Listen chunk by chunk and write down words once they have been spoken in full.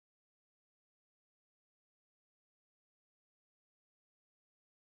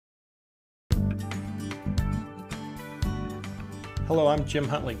Hello, I'm Jim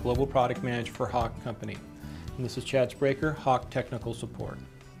Huntley, Global Product Manager for Hach Company. And this is Chad Spraker, Hach Technical Support.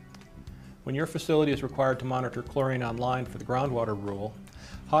 When your facility is required to monitor chlorine online for the groundwater rule,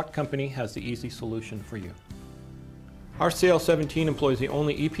 Hach Company has the easy solution for you. Our CL17 employs the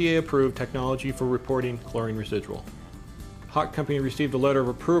only EPA-approved technology for reporting chlorine residual. Hach Company received a letter of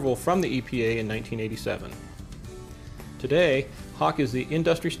approval from the EPA in 1987. Today, Hach is the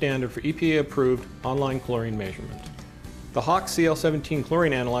industry standard for EPA-approved online chlorine measurement. The Hach CL17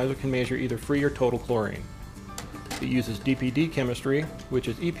 chlorine analyzer can measure either free or total chlorine. It uses DPD chemistry, which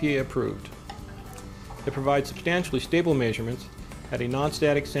is EPA-approved. It provides substantially stable measurements at a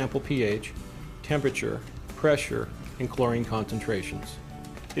non-static sample pH, temperature, pressure, and chlorine concentrations.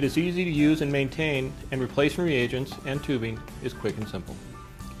 It is easy to use and maintain, and replacing reagents and tubing is quick and simple.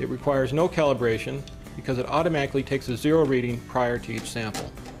 It requires no calibration because it automatically takes a zero reading prior to each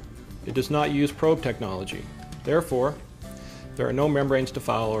sample. It does not use probe technology. Therefore, there are no membranes to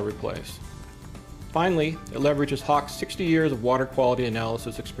foul or replace. Finally, it leverages Hach's 60 years of water quality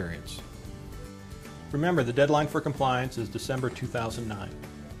analysis experience. Remember, the deadline for compliance is December 2009.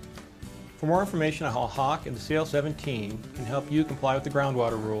 For more information on how Hach and the CL17 can help you comply with the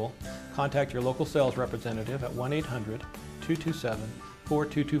groundwater rule, contact your local sales representative at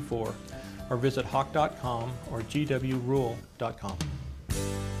 1-800-227-4224 or visit hach.com or gwrule.com.